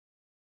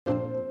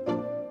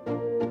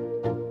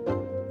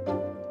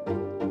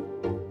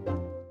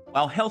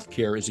While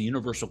healthcare is a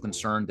universal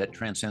concern that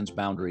transcends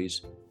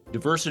boundaries,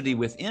 diversity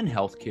within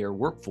healthcare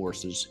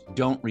workforces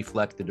don't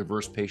reflect the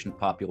diverse patient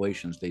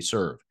populations they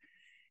serve.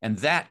 And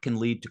that can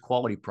lead to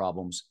quality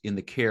problems in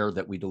the care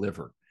that we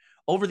deliver.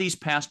 Over these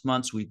past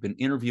months, we've been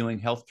interviewing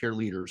healthcare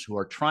leaders who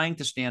are trying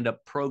to stand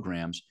up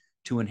programs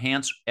to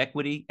enhance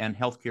equity and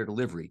healthcare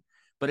delivery.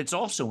 But it's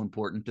also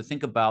important to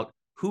think about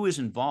who is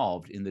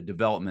involved in the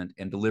development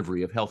and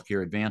delivery of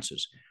healthcare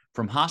advances.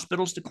 From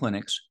hospitals to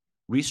clinics,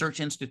 research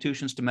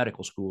institutions to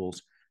medical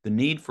schools, the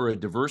need for a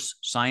diverse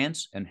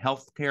science and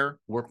healthcare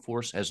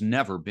workforce has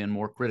never been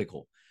more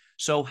critical.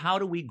 So, how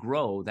do we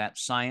grow that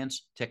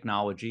science,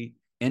 technology,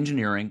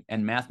 engineering,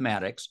 and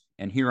mathematics?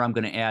 And here I'm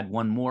going to add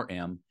one more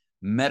M,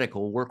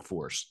 medical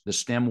workforce, the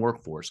STEM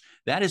workforce.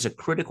 That is a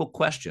critical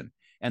question.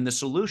 And the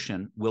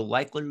solution will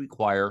likely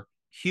require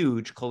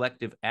huge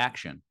collective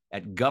action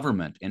at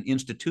government and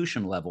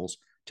institution levels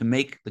to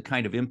make the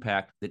kind of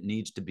impact that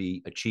needs to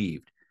be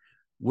achieved.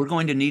 We're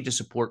going to need to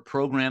support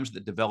programs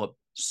that develop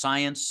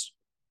science,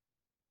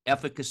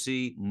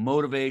 efficacy,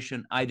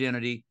 motivation,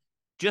 identity,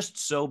 just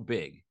so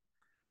big.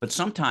 But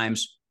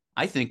sometimes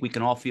I think we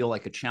can all feel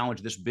like a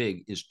challenge this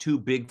big is too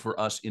big for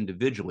us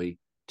individually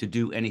to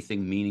do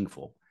anything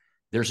meaningful.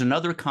 There's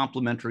another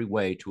complementary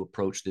way to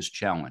approach this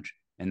challenge,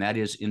 and that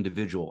is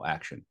individual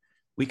action.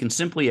 We can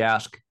simply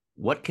ask,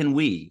 what can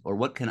we or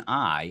what can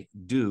I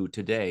do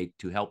today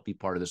to help be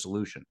part of the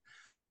solution?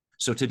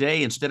 So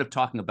today, instead of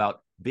talking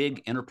about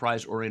big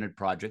enterprise-oriented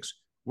projects,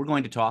 we're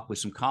going to talk with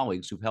some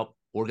colleagues who've helped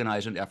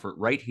organize an effort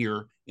right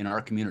here in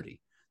our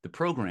community. The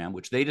program,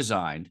 which they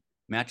designed,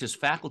 matches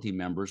faculty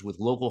members with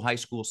local high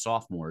school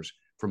sophomores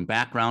from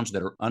backgrounds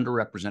that are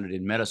underrepresented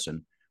in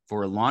medicine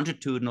for a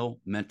longitudinal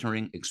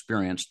mentoring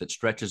experience that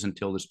stretches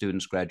until the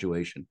student's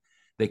graduation.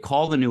 They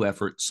call the new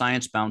effort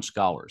Science-Bound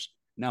Scholars.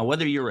 Now,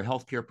 whether you're a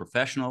healthcare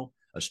professional,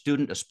 a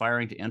student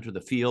aspiring to enter the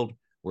field,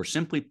 or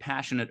simply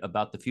passionate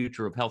about the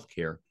future of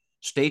healthcare,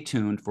 stay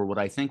tuned for what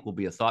I think will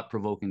be a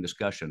thought-provoking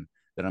discussion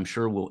that I'm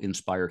sure will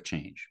inspire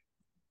change.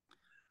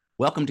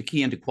 Welcome to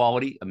Key into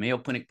Quality, a Mayo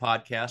Clinic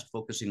podcast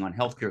focusing on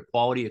healthcare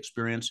quality,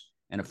 experience,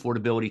 and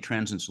affordability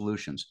trends and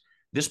solutions.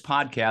 This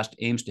podcast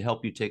aims to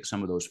help you take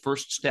some of those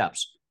first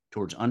steps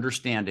towards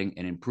understanding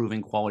and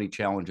improving quality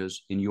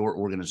challenges in your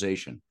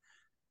organization.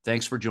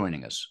 Thanks for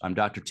joining us. I'm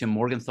Dr. Tim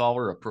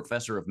Morgenthaler, a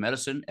professor of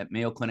medicine at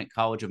Mayo Clinic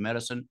College of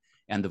Medicine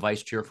and the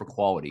vice chair for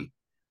quality.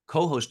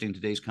 Co-hosting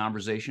today's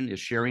conversation is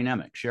Sherry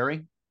Nemec.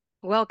 Sherry?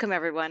 Welcome,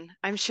 everyone.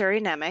 I'm Sherry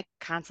Nemec,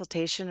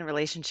 Consultation and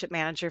Relationship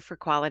Manager for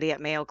Quality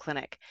at Mayo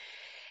Clinic.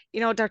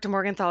 You know, Dr.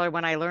 Morgenthaler,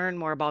 when I learned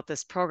more about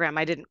this program,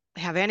 I didn't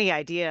have any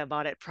idea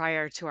about it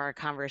prior to our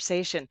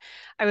conversation.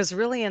 I was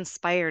really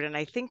inspired, and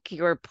I think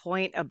your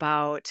point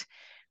about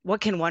what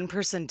can one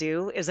person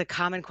do is a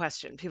common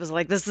question. People are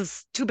like, this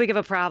is too big of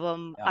a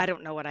problem. I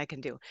don't know what I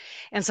can do.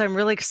 And so I'm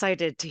really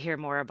excited to hear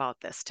more about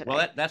this today.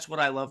 Well, that's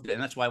what I loved,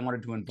 and that's why I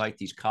wanted to invite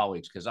these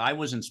colleagues, because I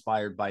was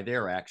inspired by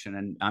their action,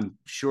 and I'm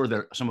sure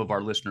that some of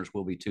our listeners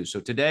will be too. So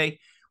today,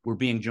 we're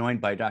being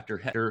joined by Dr.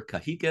 Hector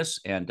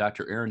Cajigas and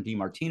Dr. Aaron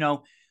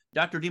DiMartino.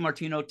 Dr.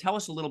 DiMartino, tell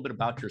us a little bit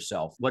about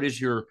yourself. What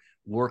is your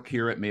work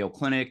here at Mayo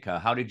Clinic?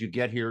 How did you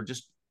get here?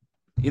 Just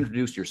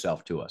introduce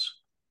yourself to us.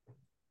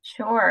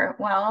 Sure.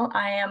 Well,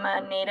 I am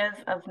a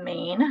native of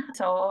Maine,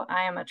 so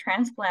I am a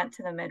transplant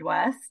to the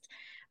Midwest.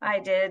 I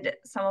did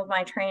some of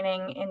my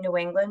training in New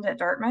England at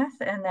Dartmouth,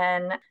 and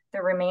then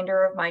the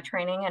remainder of my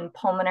training in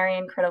pulmonary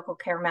and critical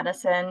care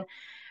medicine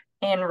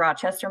in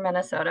Rochester,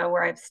 Minnesota,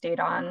 where I've stayed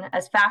on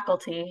as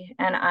faculty.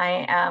 And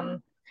I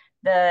am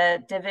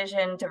the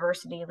division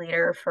diversity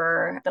leader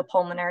for the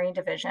pulmonary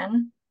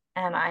division.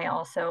 And I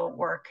also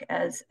work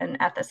as an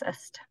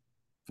ethicist.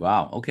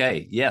 Wow.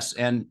 Okay. Yes.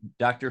 And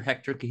Dr.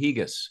 Hector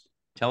Cajigas,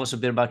 tell us a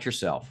bit about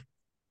yourself.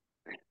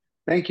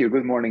 Thank you.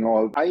 Good morning,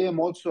 all. I am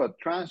also a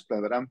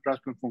transplant, but I'm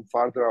transplant from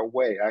farther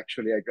away.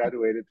 Actually, I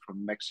graduated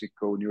from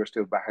Mexico,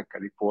 University of Baja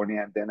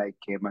California, and then I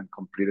came and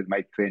completed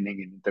my training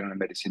in internal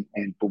medicine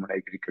and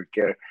pulmonary critical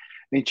care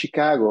in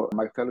Chicago.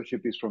 My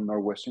fellowship is from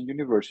Northwestern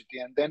University,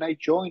 and then I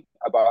joined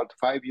about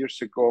 5 years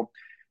ago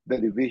the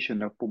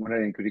division of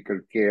pulmonary and critical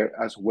care,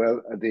 as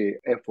well as the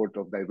effort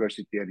of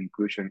diversity and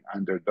inclusion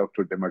under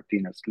Dr.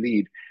 DiMartino's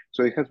lead.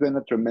 So it has been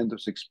a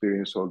tremendous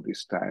experience all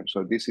this time.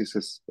 So this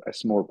is a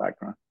small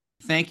background.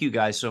 Thank you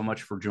guys so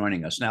much for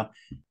joining us. Now,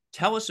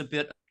 tell us a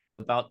bit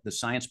about the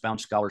Science-Bound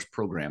Scholars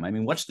program. I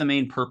mean, what's the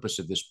main purpose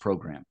of this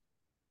program?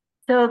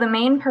 So the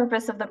main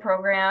purpose of the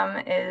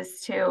program is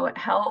to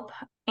help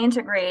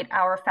integrate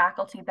our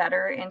faculty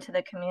better into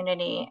the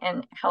community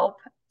and help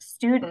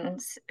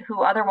students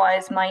who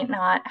otherwise might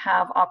not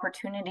have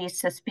opportunities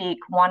to speak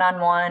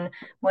one-on-one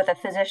with a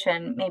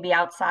physician, maybe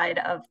outside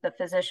of the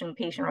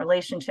physician-patient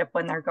relationship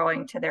when they're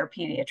going to their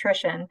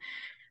pediatrician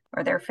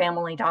or their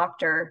family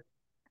doctor.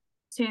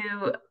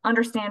 to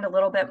understand a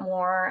little bit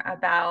more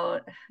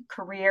about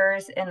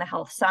careers in the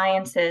health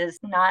sciences,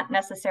 not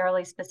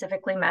necessarily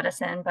specifically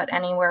medicine, but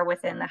anywhere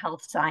within the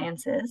health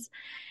sciences,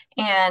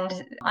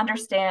 and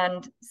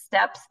understand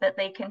steps that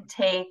they can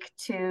take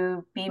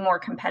to be more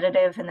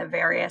competitive in the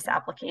various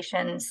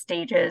application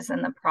stages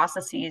and the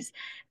processes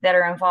that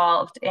are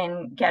involved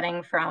in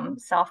getting from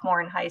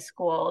sophomore in high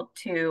school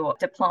to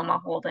diploma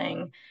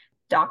holding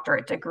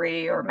doctorate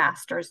degree or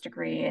master's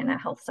degree in a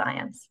health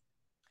science.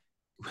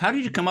 How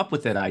did you come up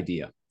with that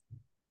idea?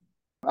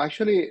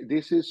 Actually,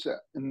 this is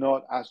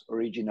not as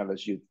original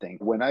as you'd think.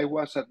 When I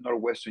was at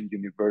Northwestern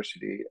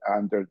University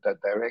under the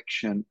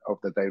direction of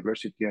the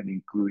Diversity and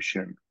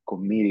Inclusion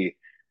Committee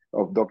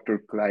of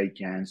Dr. Clyde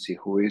Yancey,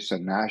 who is a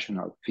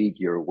national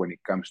figure when it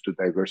comes to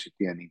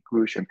diversity and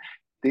inclusion,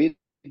 they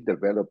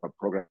developed a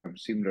program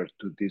similar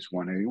to this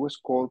one, and it was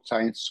called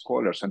Science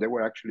Scholars. And they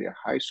were actually a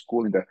high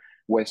school in the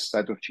west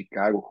side of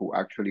Chicago who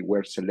actually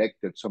were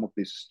selected, some of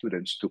these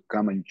students, to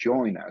come and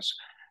join us.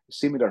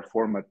 Similar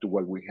format to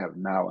what we have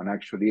now. And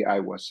actually, I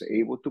was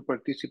able to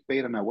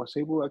participate, and I was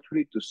able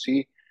actually to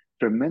see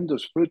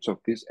tremendous fruits of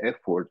this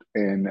effort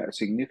and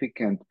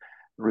significant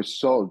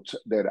results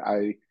that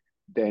I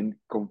then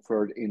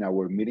conferred in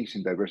our meetings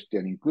in diversity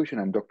and inclusion.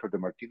 And Dr.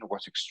 DeMartino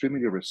was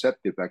extremely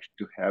receptive actually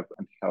to have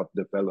and help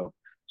develop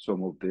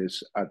some of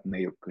this at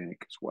Mayo Clinic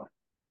as well.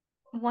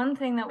 One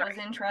thing that was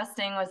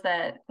interesting was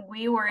that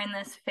we were in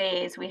this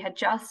phase, we had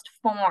just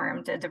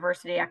formed a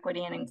diversity,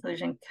 equity, and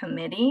inclusion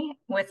committee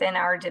within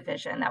our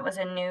division. That was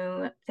a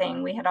new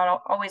thing. We had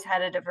always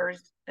had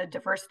a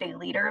diversity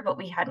leader, but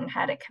we hadn't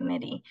had a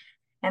committee.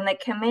 And the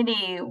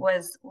committee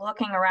was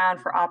looking around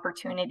for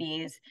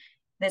opportunities.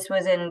 This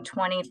was in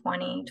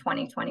 2020,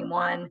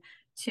 2021,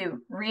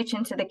 to reach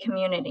into the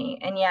community.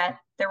 And yet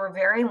there were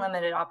very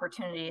limited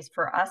opportunities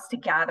for us to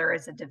gather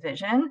as a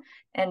division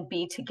and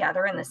be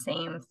together in the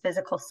same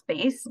physical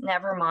space,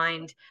 never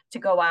mind to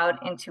go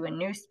out into a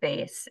new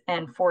space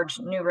and forge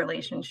new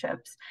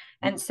relationships.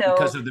 And so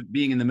because of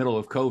being in the middle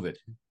of COVID.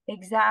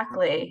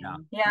 Exactly.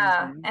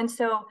 Yeah. Mm-hmm. And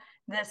so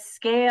the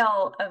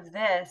scale of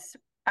this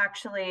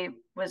actually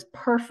was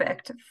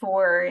perfect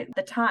for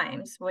the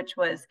times, which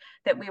was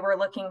that we were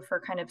looking for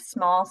kind of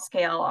small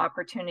scale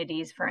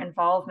opportunities for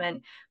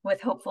involvement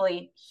with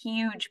hopefully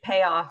huge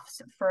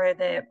payoffs for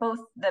both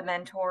the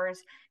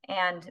mentors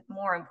and,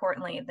 more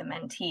importantly, the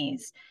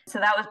mentees. So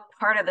that was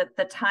part of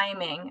the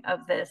timing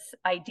of this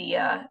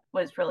idea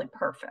was really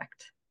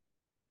perfect.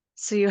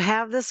 So you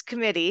have this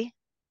committee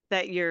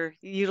that you're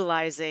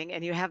utilizing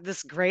and you have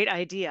this great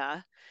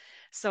idea.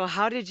 So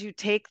how did you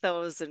take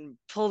those and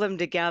pull them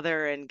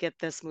together and get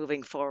this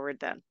moving forward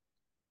then?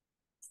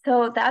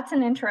 So that's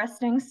an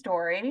interesting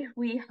story.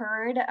 We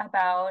heard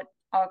about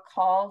a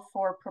call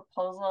for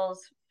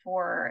proposals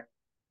for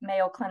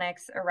Mayo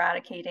Clinic's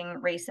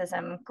Eradicating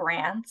Racism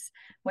grants,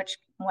 which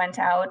went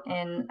out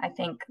in, I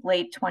think,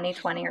 late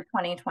 2020 or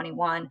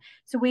 2021.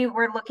 So we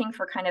were looking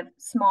for kind of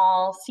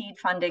small seed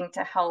funding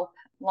to help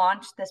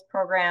launch this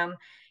program.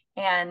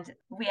 And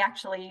we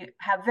actually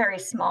have very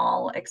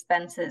small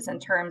expenses in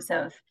terms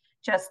of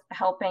just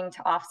helping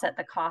to offset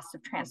the cost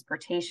of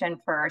transportation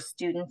for our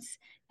students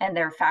and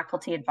their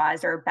faculty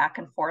advisor back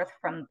and forth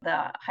from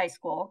the high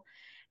school,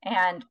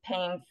 and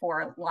paying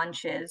for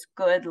lunches,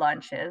 good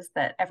lunches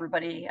that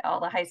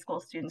all the high school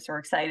students are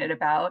excited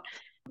about.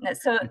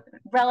 So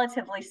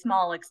relatively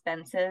small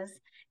expenses.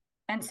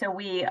 And so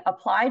we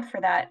applied for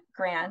that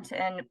grant.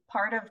 And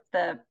part of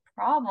the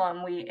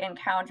problem we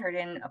encountered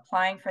in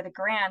applying for the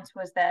grant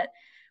was that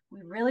we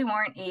really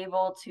weren't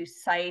able to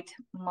cite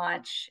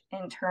much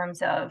in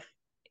terms of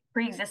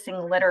pre-existing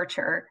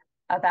literature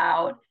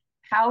about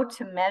how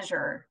to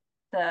measure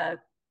the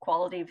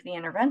quality of the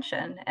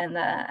intervention and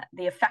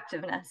the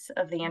effectiveness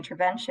of the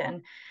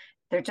intervention.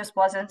 There just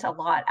wasn't a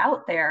lot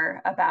out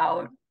there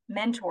about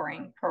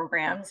mentoring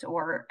programs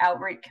or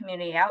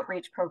community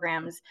outreach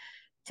programs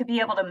to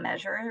be able to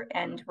measure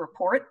and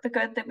report the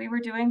good that we were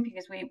doing,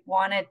 because we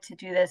wanted to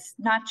do this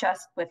not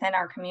just within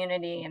our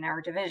community and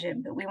our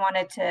division, but we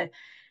wanted to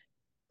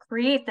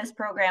create this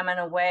program in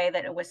a way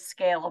that it was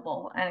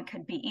scalable and it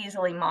could be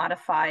easily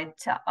modified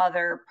to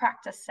other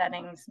practice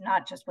settings,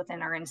 not just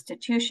within our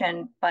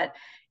institution, but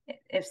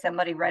if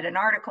somebody read an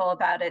article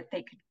about it,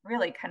 they could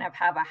really kind of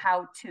have a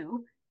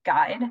how-to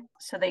guide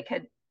so they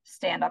could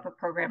stand up a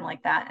program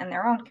like that in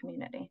their own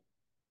community.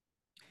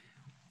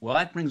 Well,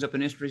 that brings up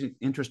an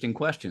interesting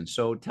question.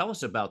 So tell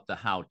us about the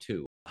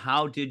how-to.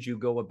 How did you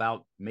go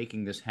about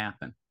making this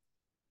happen?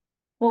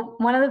 Well,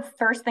 one of the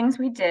first things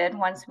we did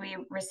once we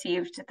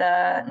received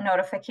the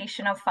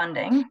notification of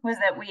funding was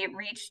that we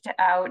reached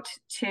out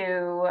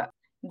to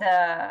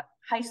the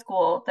high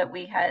school that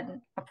we had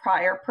a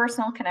prior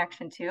personal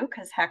connection to,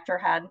 because Hector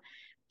had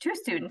 2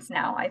 students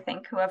now, I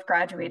think, who have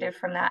graduated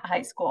from that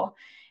high school.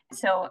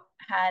 So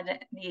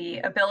had the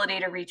ability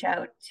to reach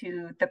out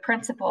to the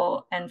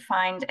principal and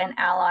find an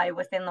ally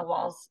within the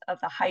walls of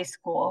the high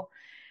school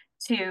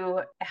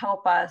to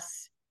help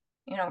us,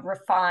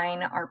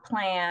 refine our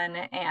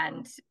plan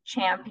and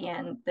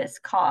champion this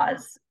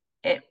cause.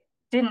 It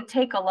didn't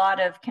take a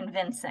lot of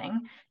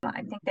convincing.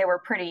 I think they were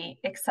pretty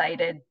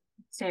excited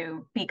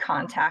to be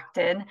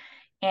contacted.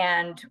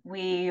 And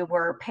we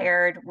were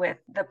paired with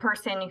the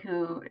person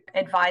who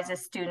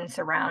advises students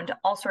around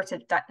all sorts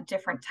of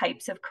different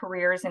types of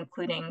careers,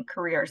 including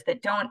careers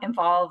that don't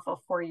involve a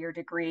 4-year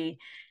degree.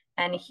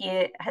 And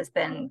he has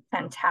been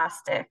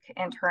fantastic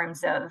in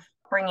terms of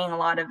bringing a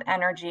lot of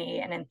energy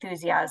and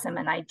enthusiasm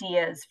and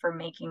ideas for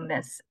making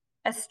this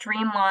as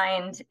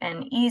streamlined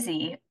and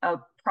easy a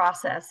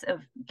process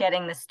of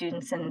getting the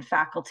students and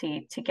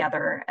faculty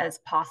together as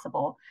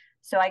possible.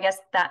 So I guess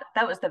that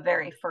was the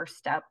very first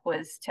step,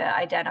 was to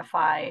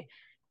identify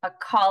a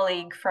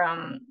colleague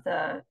from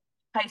the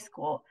high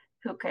school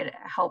who could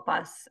help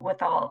us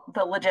with all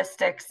the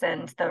logistics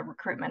and the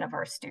recruitment of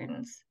our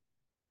students.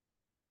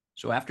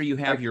 So after you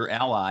have your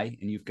ally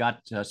and you've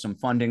got some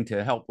funding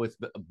to help with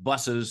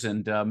buses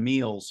and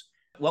meals,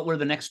 what were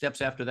the next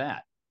steps after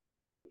that?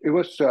 It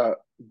was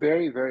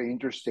very, very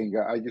interesting.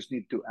 I just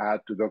need to add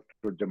to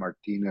Dr.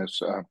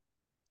 DeMartino's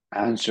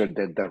answer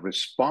that the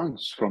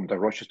response from the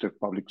Rochester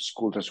Public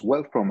Schools, as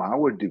well from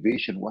our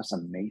division, was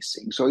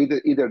amazing. So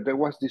either there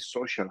was this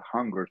social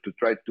hunger to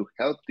try to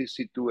help this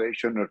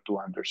situation or to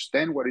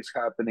understand what is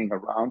happening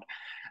around.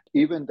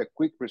 Even the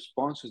quick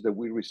responses that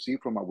we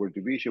received from our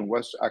division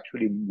was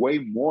actually way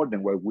more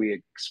than what we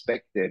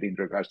expected in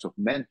regards of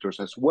mentors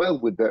as well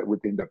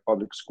within the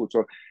public school.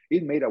 So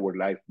it made our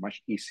life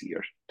much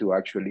easier to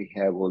actually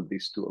have all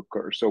this to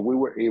occur. So we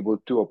were able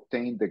to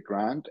obtain the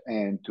grant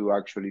and to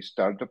actually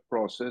start the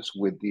process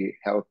with the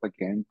help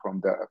again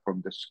from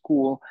the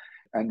school.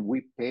 And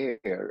we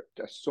paired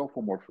a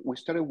sophomore. We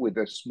started with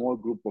a small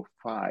group of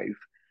 5,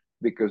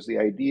 because the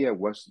idea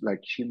was,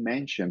 like she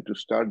mentioned, to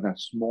start on a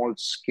small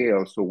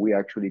scale so we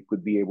actually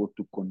could be able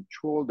to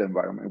control the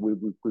environment. We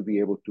could be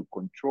able to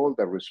control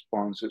the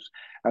responses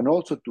and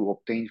also to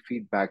obtain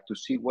feedback to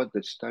see what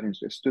the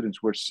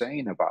students were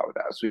saying about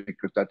us,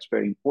 because that's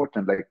very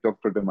important. Like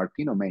Dr.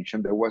 DeMartino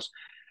mentioned, there was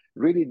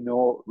really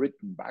no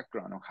written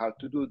background on how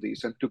to do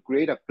this, and to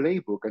create a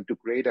playbook and to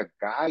create a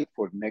guide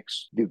for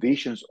next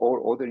divisions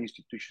or other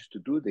institutions to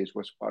do this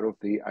was part of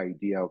the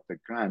idea of the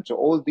grant. So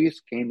all this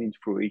came in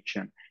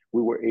fruition.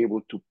 We were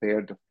able to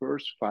pair the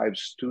first 5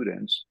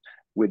 students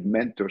with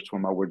mentors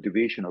from our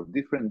division of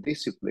different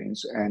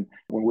disciplines. And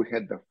when we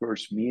had the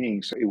first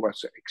meetings, it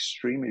was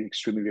extremely,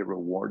 extremely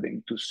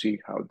rewarding to see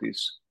how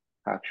this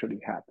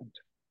actually happened.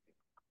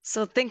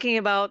 So thinking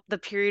about the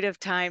period of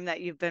time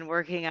that you've been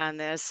working on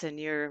this and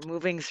you're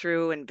moving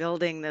through and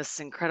building this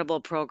incredible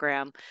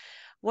program,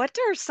 what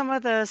are some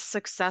of the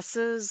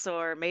successes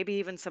or maybe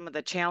even some of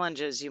the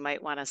challenges you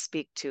might want to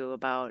speak to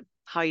about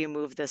how you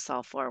move this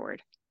all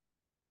forward?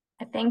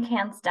 I think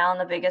hands down,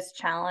 the biggest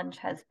challenge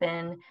has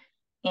been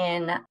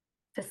in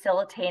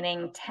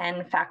facilitating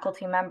 10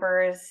 faculty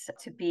members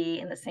to be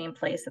in the same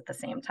place at the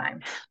same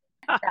time.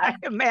 I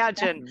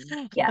imagine.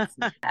 Yes,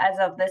 as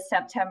of this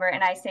September,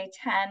 and I say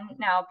 10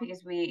 now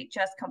because we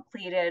just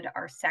completed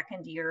our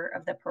 2nd year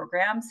of the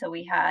program. So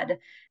we had,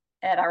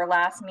 at our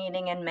last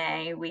meeting in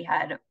May, we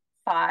had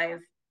 5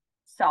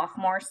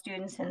 sophomore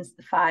students and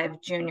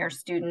 5 junior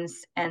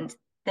students. And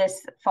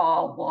this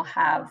fall we'll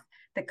have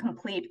the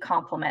complete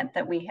complement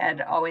that we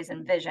had always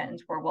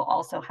envisioned, where we'll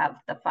also have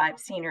the 5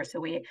 seniors.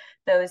 So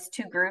those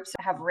 2 groups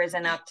have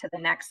risen up to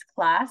the next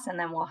class, and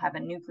then we'll have a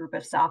new group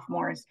of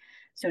sophomores.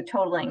 So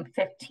totaling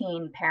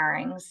 15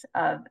 pairings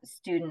of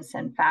students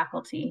and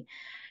faculty.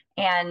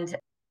 And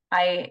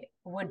I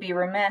would be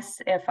remiss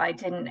if I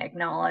didn't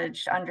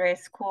acknowledge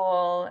Andres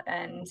Kuhl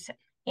and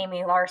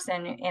Amy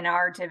Larson in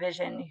our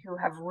division, who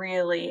have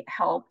really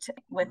helped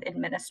with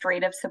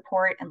administrative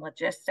support and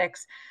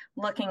logistics,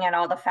 looking at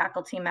all the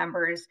faculty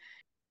members'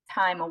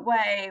 time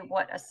away,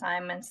 what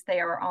assignments they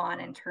are on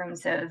in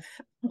terms of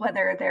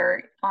whether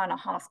they're on a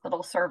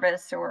hospital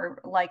service or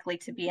likely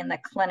to be in the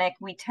clinic.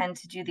 We tend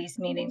to do these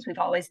meetings. We've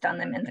always done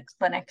them in the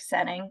clinic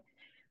setting.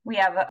 We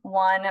have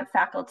one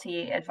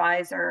faculty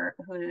advisor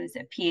who's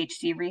a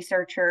PhD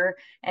researcher,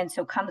 and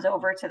so comes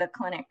over to the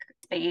clinic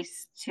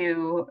space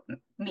to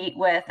meet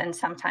with and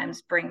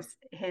sometimes brings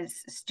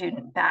his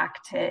student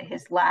back to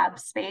his lab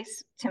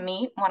space to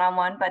meet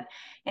one-on-one. But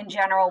in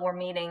general, we're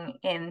meeting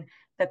in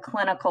the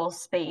clinical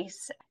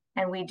space,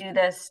 and we do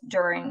this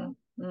during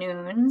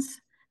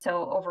noons,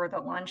 so over the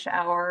lunch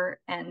hour.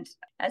 And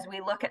as we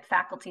look at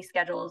faculty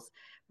schedules,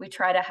 we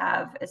try to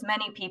have as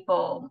many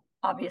people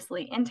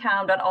obviously in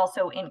town, but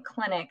also in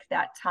clinic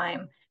that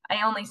time.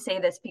 I only say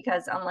this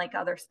because, unlike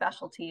other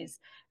specialties,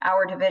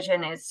 our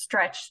division is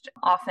stretched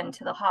often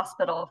to the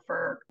hospital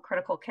for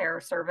critical care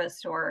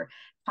service or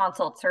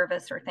consult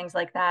service or things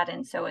like that.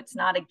 And so it's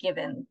not a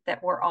given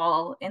that we're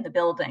all in the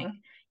building,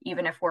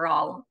 even if we're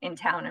all in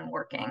town and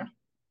working.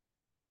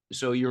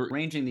 So you're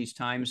arranging these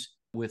times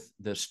with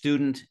the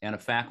student and a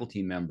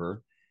faculty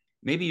member.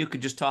 Maybe you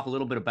could just talk a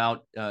little bit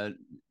about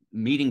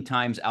meeting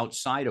times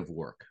outside of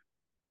work.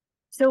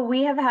 So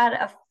we have had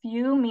a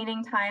few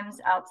meeting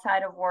times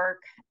outside of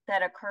work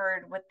that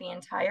occurred with the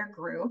entire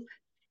group.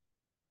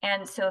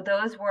 And so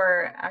those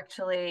were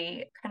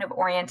actually kind of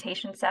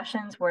orientation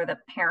sessions where the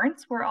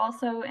parents were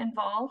also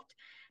involved.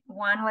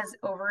 One was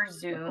over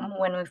Zoom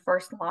when we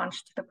first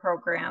launched the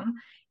program,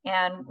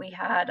 and we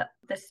had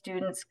the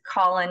students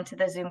call into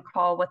the Zoom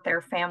call with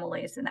their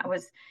families, and that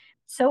was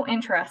so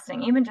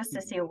interesting, even just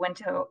to see a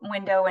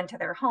window into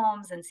their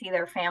homes and see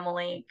their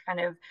family kind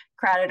of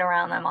crowded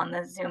around them on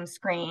the Zoom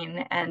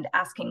screen and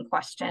asking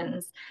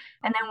questions.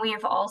 And then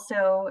we've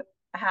also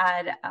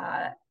had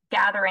a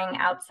gathering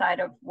outside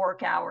of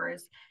work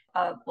hours,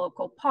 a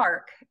local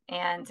park,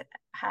 and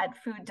had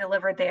food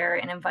delivered there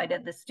and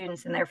invited the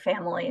students and their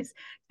families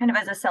kind of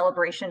as a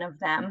celebration of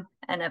them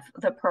and of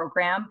the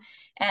program.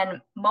 And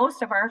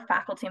most of our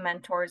faculty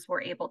mentors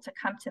were able to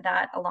come to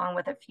that along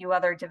with a few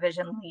other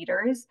division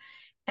leaders.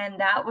 And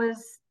that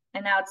was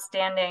an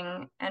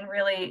outstanding and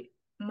really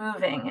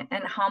moving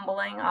and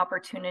humbling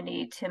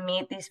opportunity to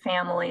meet these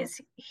families,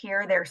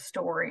 hear their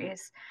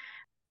stories,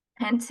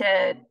 and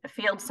to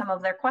field some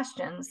of their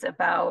questions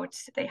about,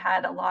 they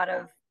had a lot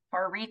of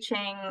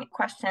far-reaching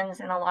questions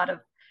and a lot of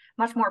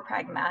much more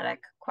pragmatic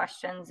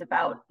questions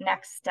about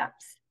next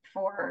steps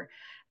for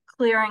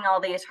clearing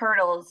all these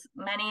hurdles,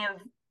 many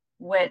of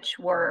which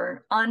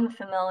were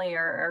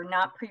unfamiliar or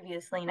not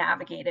previously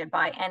navigated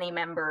by any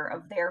member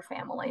of their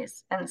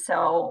families and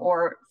so,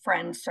 or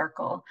friend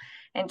circle,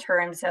 in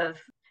terms of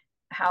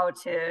how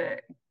to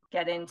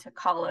get into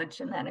college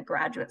and then a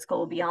graduate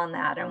school beyond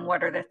that, and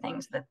what are the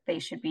things that they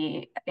should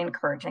be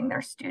encouraging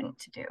their student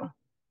to do.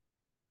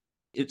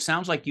 It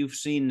sounds like you've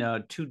seen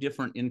two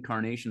different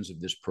incarnations of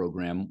this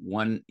program,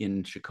 one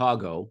in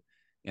Chicago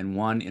and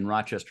one in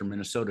Rochester,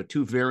 Minnesota,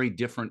 two very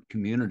different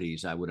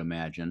communities, I would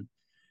imagine.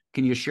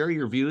 Can you share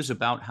your views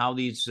about how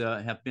these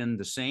have been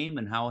the same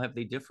and how have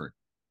they differed?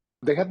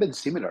 They have been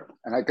similar.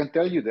 And I can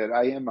tell you that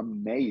I am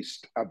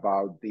amazed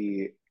about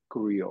the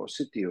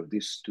curiosity of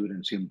these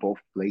students in both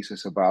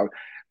places about,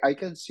 I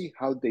can see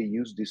how they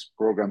use these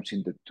programs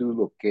in the two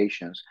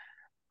locations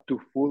to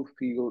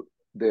fulfill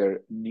their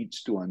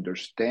needs to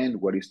understand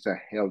what is a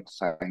health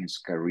science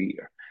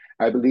career.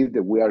 I believe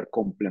that we are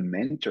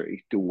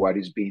complementary to what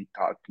is being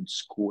taught in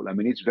school. I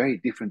mean, it's very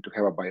different to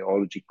have a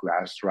biology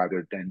class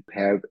rather than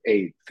have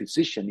a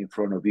physician in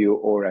front of you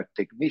or a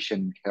technician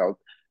in health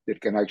that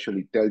can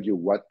actually tell you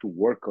what to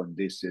work on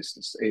this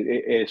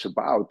is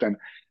about. And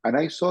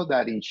I saw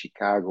that in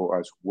Chicago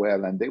as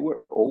well. And they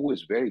were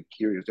always very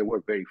curious. They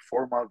were very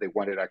formal. They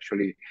wanted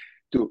actually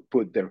to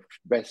put their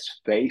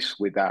best face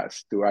with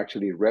us, to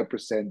actually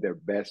represent their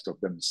best of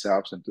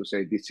themselves and to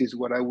say, this is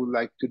what I would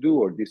like to do,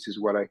 or this is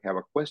what I have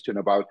a question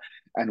about.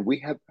 And we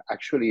have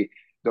actually,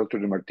 Dr.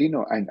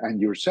 DeMartino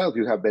and yourself,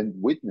 you have been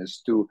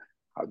witness to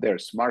their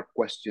smart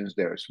questions,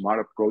 their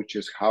smart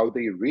approaches, how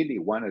they really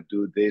want to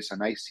do this.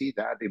 And I see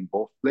that in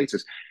both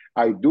places.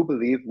 I do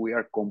believe we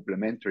are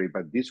complementary,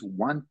 but this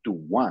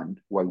one-to-one,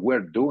 what we're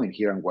doing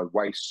here and what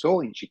I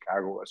saw in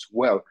Chicago as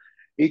well,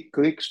 it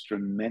clicks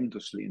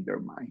tremendously in their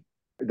mind.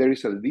 There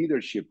is a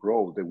leadership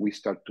role that we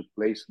start to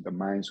place in the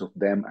minds of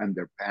them and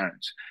their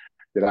parents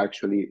that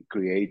actually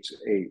creates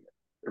a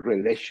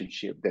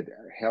relationship that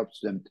helps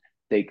them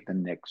take the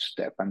next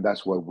step. And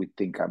that's what we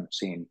think I'm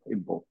seeing in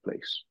both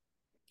places.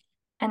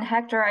 And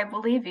Hector, I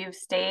believe you've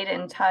stayed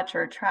in touch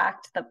or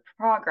tracked the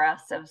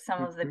progress of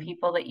some of the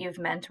people that you've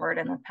mentored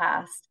in the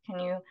past. Can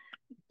you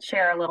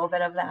share a little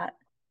bit of that?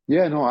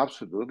 Yeah, no,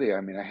 absolutely.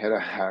 I mean, I had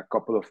a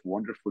couple of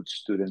wonderful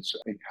students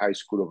in high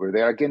school over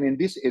there. Again, in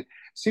this,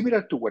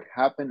 similar to what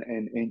happened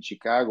in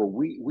Chicago,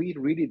 we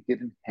really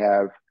didn't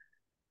have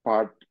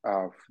part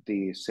of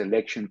the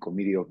selection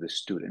committee of the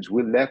students.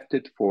 We left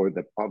it for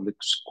the public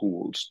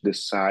schools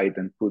decide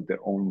and put their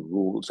own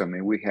rules. I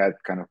mean, we had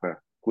kind of a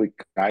quick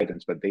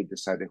guidance, but they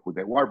decided who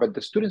they were. But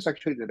the students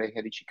actually that I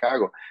had in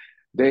Chicago,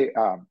 they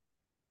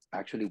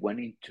actually went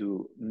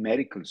into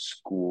medical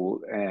school,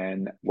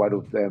 and one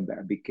of them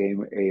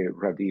became a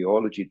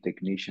radiology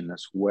technician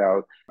as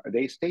well.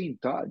 They stay in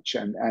touch,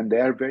 and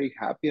they are very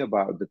happy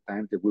about the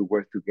time that we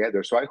were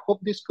together. So I hope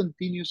this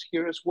continues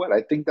here as well.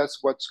 I think that's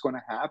what's going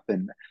to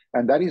happen.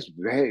 And that is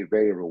very,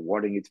 very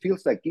rewarding. It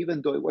feels like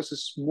even though it was a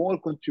small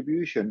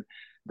contribution,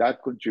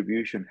 that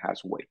contribution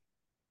has weight.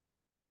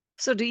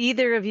 So do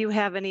either of you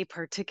have any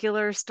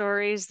particular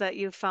stories that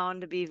you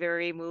found to be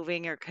very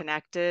moving or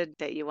connected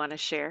that you want to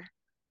share?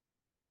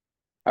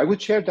 I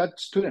would share that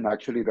student,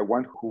 actually, the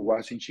one who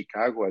was in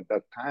Chicago at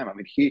that time. I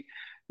mean, he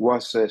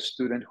was a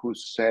student who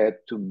said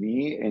to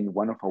me in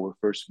one of our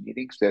first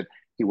meetings that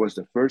he was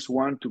the first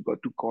one to go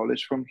to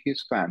college from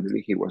his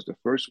family. He was the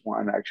first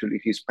one, actually,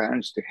 his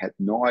parents, they had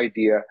no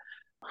idea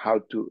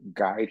how to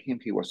guide him.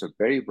 He was a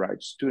very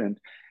bright student.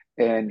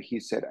 And he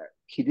said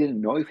he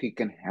didn't know if he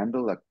can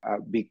handle a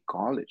big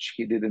college.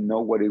 He didn't know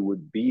what it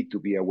would be to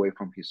be away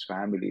from his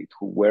family,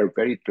 who were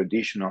very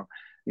traditional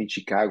in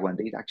Chicago, and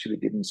they actually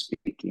didn't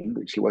speak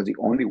English. He was the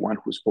only one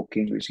who spoke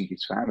English in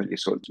his family.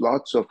 So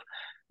lots of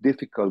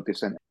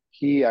difficulties. And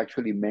he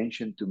actually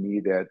mentioned to me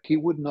that he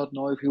would not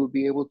know if he would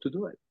be able to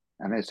do it.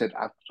 And I said,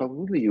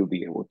 absolutely, you'll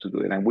be able to do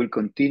it, and we'll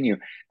continue.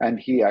 And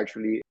he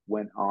actually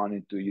went on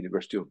into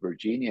University of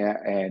Virginia,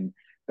 and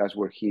That's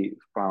where he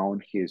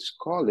found his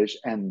college,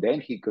 and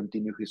then he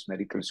continued his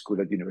medical school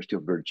at the University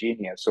of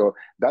Virginia. So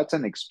that's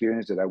an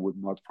experience that I would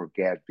not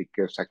forget,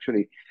 because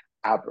actually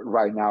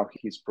right now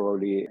he's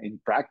probably in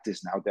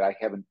practice now, that I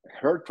haven't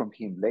heard from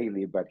him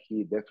lately, but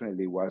he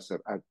definitely was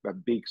a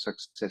big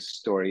success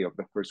story of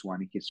the first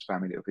one in his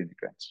family of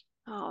immigrants.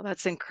 Oh,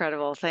 that's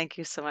incredible. Thank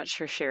you so much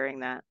for sharing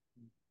that.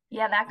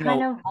 Yeah, that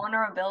kind of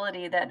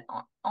vulnerability that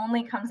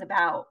only comes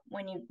about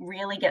when you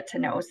really get to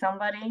know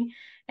somebody,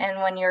 and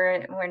when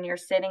you're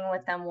sitting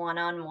with them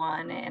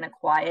one-on-one in a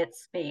quiet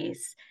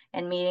space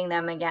and meeting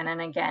them again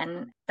and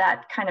again.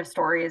 That kind of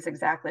story is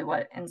exactly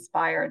what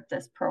inspired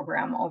this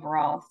program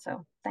overall.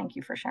 So thank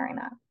you for sharing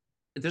that.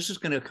 This is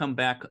going to come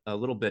back a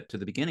little bit to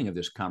the beginning of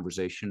this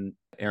conversation,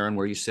 Erin,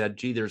 where you said,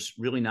 gee, there's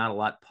really not a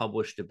lot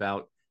published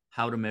about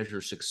how to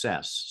measure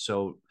success.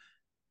 So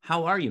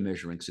how are you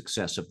measuring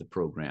success of the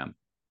program?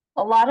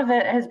 A lot of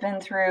it has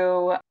been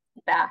through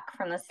feedback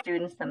from the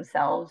students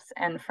themselves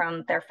and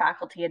from their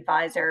faculty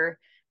advisor,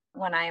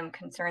 when I am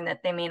concerned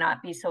that they may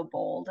not be so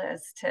bold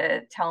as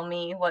to tell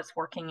me what's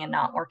working and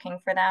not working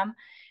for them.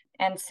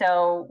 And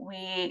so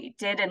we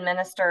did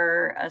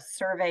administer a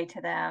survey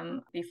to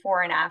them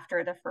before and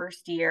after the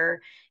first year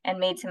and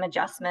made some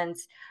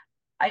adjustments.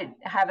 I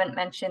haven't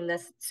mentioned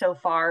this so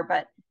far,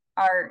 but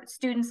our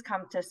students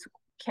come to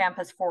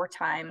campus 4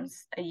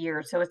 times a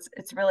year. So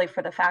it's really,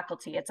 for the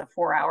faculty, it's a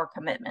 4-hour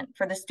commitment.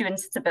 For the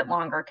students, it's a bit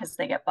longer because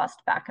they get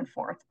bused back and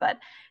forth, but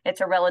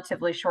it's a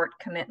relatively short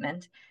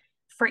commitment.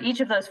 For each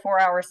of those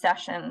 4-hour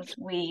sessions,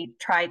 we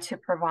try to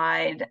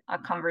provide a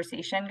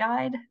conversation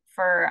guide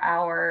for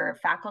our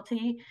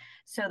faculty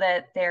so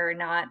that they're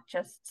not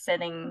just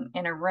sitting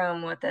in a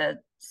room with a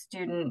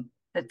student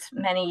that's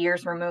many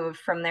years removed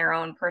from their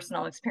own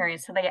personal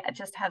experience. So they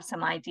just have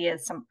some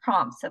ideas, some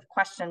prompts of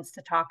questions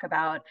to talk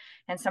about,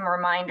 and some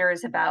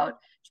reminders about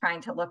trying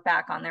to look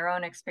back on their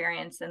own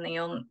experience and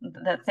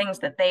the things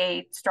that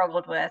they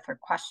struggled with or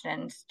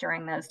questioned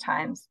during those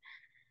times.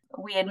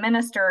 We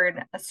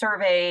administered a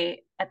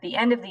survey at the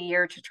end of the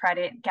year to try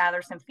to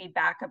gather some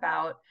feedback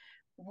about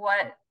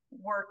what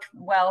worked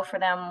well for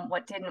them,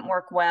 what didn't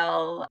work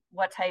well,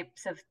 what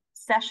types of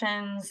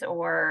sessions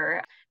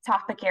or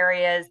topic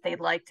areas they'd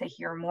like to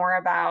hear more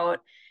about.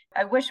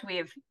 I wish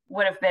we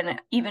would have been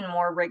even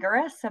more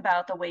rigorous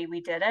about the way we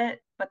did it,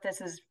 but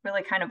this is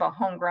really kind of a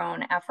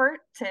homegrown effort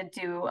to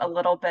do a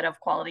little bit of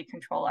quality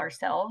control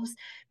ourselves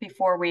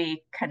before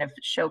we kind of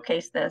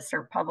showcase this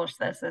or publish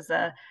this as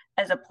a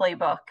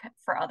playbook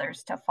for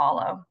others to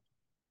follow.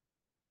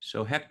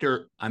 So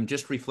Hector, I'm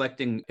just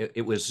reflecting,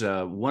 it was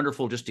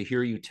wonderful just to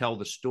hear you tell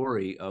the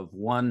story of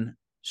one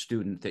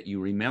student that you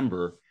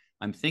remember.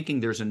 I'm thinking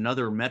there's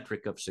another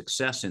metric of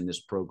success in this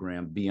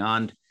program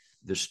beyond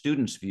the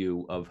student's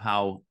view of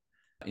how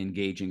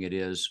engaging it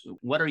is.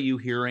 What are you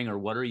hearing, or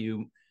what are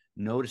you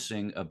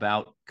noticing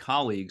about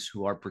colleagues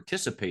who are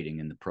participating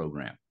in the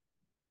program?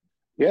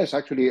 Yes,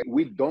 actually,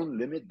 we don't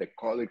limit the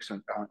colleagues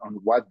on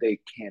what they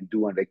can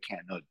do and they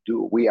cannot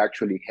do. We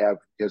actually have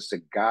just a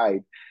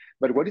guide.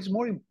 But what is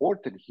more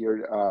important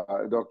here,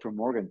 Dr.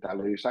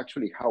 Morgenthaler, is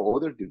actually how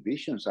other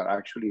divisions are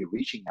actually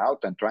reaching out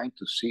and trying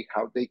to see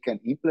how they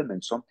can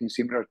implement something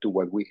similar to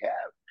what we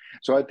have.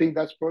 So I think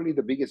that's probably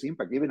the biggest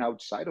impact, even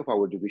outside of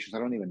our divisions. I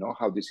don't even know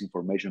how this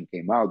information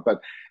came out, but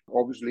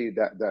obviously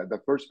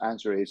the first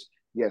answer is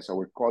yes,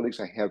 our colleagues,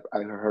 I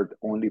heard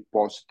only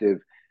positive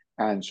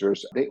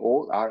answers. They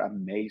all are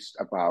amazed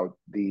about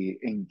the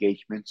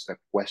engagements, the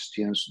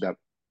questions,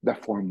 the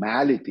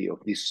formality of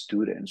these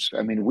students.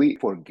 I mean, we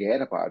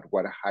forget about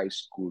what a high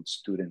school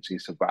student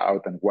is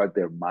about and what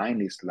their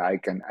mind is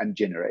like, and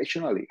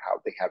generationally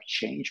how they have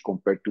changed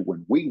compared to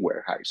when we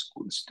were high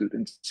school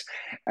students.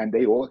 And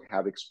they all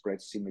have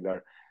expressed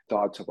similar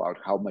thoughts about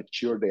how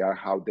mature they are,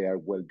 how they are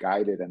well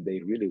guided, and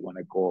they really want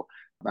to go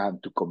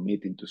to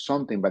commit into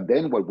something. But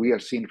then what we are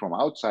seeing from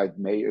outside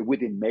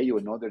within Mayo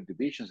and other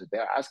divisions, that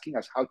they're asking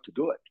us how to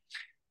do it.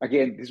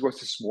 Again, this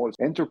was a small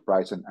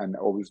enterprise, and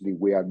obviously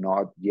we are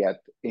not yet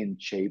in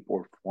shape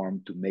or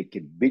form to make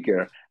it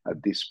bigger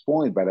at this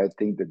point, but I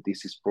think that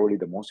this is probably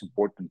the most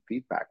important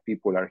feedback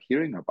people are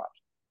hearing about.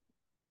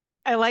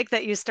 I like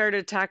that you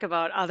started to talk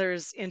about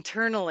others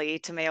internally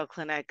to Mayo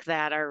Clinic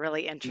that are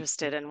really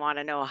interested and want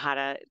to know how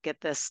to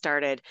get this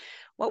started.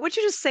 What would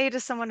you just say to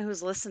someone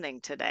who's listening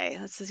today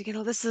that says,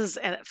 this is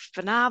a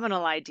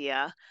phenomenal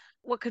idea?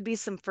 What could be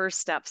some first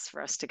steps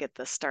for us to get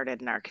this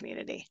started in our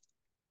community?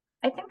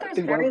 I think there's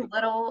very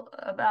little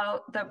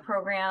about the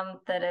program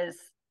that is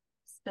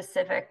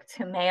specific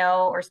to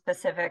Mayo or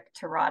specific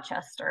to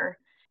Rochester,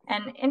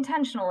 and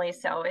intentionally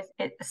so.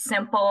 It's a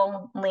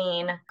simple,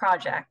 lean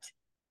project.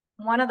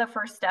 One of the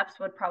first steps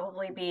would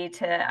probably be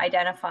to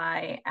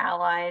identify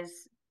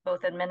allies,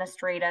 both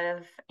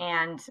administrative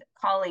and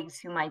colleagues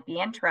who might be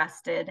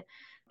interested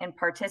in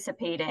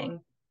participating,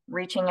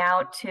 reaching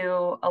out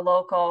to a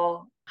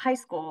local high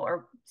school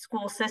or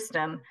school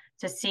system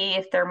to see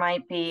if there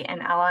might be an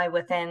ally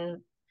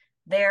within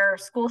their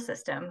school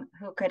system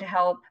who could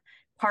help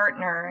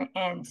partner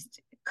and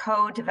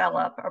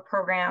co-develop a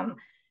program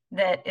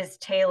that is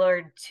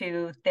tailored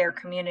to their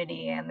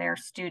community and their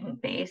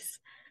student base.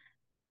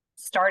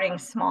 Starting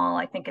small,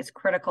 I think, is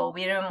critical.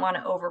 We don't want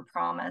to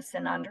overpromise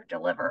and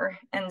underdeliver.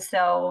 And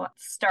so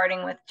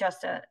starting with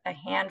just a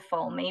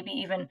handful, maybe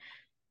even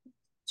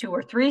 2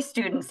 or 3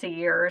 students a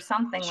year or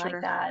something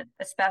like that,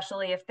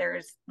 especially if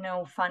there's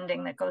no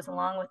funding that goes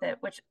along with it,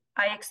 which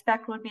I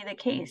expect would be the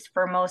case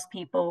for most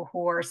people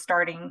who are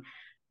starting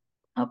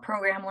a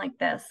program like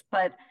this.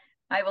 But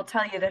I will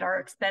tell you that our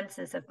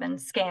expenses have been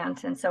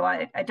scant. And so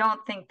I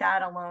don't think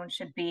that alone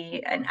should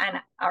be, and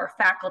our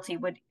faculty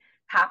would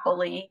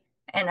happily,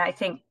 and I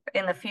think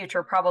in the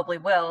future probably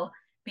will,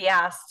 be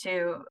asked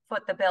to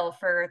foot the bill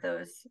for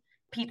those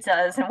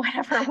pizzas and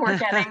whatever we're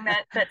getting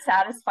that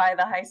satisfy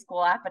the high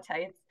school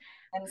appetites.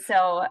 And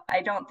so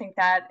I don't think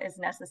that is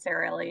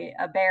necessarily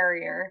a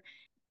barrier.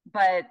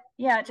 But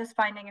yeah, just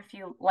finding a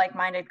few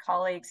like-minded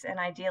colleagues and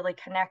ideally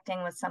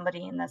connecting with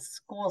somebody in the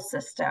school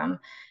system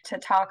to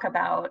talk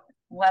about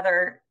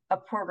whether a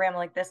program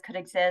like this could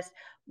exist,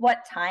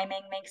 what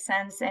timing makes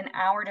sense in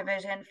our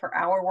division for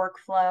our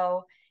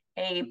workflow.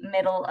 A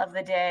middle of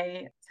the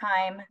day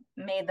time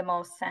made the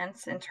most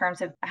sense in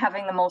terms of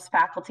having the most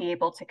faculty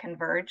able to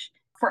converge.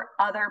 For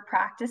other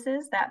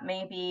practices, that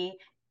may be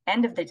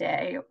end of the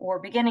day or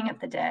beginning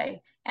of the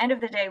day. End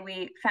of the day,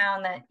 we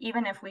found that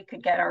even if we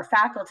could get our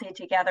faculty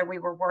together, we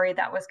were worried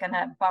that was going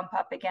to bump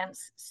up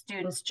against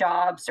students'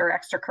 jobs or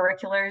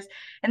extracurriculars.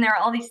 And there are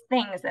all these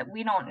things that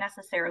we don't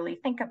necessarily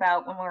think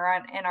about when we're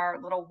in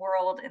our little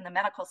world in the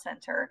medical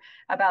center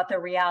about the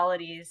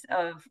realities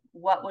of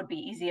what would be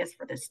easiest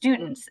for the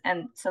students.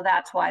 And so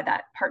that's why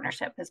that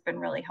partnership has been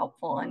really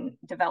helpful in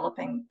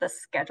developing the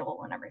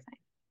schedule and everything.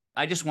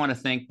 I just want to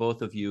thank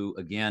both of you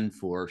again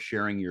for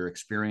sharing your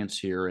experience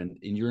here and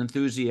your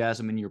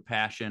enthusiasm and your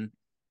passion.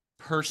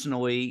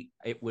 Personally,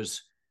 it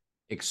was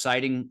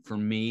exciting for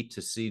me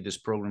to see this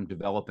program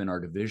develop in our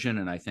division,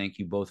 and I thank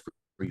you both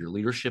for your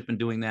leadership in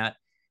doing that.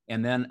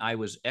 And then I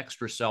was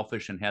extra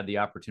selfish and had the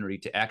opportunity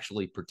to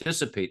actually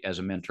participate as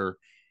a mentor.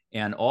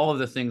 And all of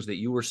the things that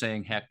you were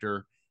saying,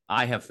 Hector,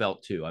 I have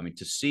felt too. I mean,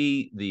 to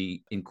see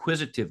the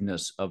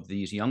inquisitiveness of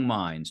these young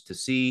minds, to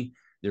see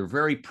their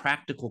very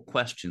practical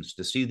questions,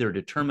 to see their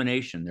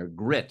determination, their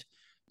grit,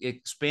 it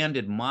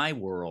expanded my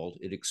world.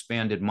 It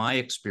expanded my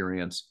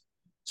experience.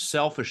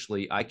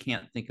 Selfishly, I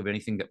can't think of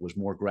anything that was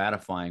more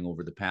gratifying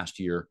over the past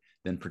year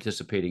than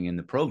participating in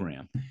the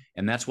program.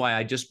 And that's why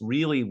I just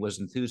really was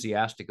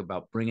enthusiastic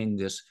about bringing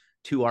this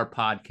to our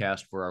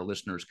podcast for our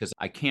listeners, because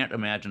I can't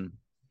imagine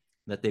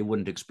that they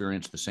wouldn't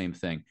experience the same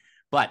thing.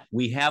 But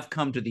we have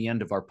come to the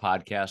end of our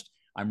podcast.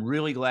 I'm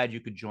really glad you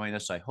could join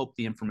us. I hope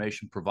the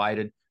information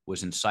provided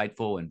was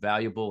insightful and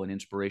valuable and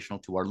inspirational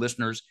to our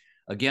listeners.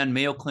 Again,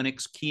 Mayo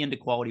Clinic's Key into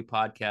Quality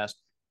podcast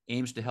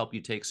aims to help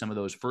you take some of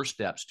those first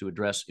steps to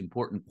address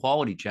important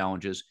quality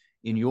challenges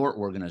in your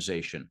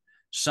organization,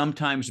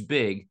 sometimes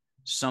big,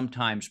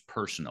 sometimes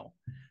personal.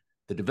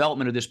 The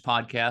development of this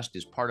podcast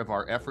is part of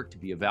our effort to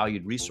be a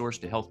valued resource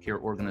to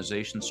healthcare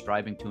organizations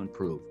striving to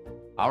improve.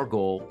 Our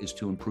goal is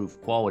to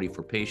improve quality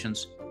for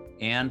patients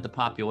and the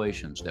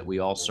populations that we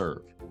all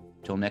serve.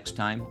 Till next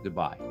time,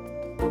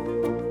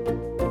 goodbye.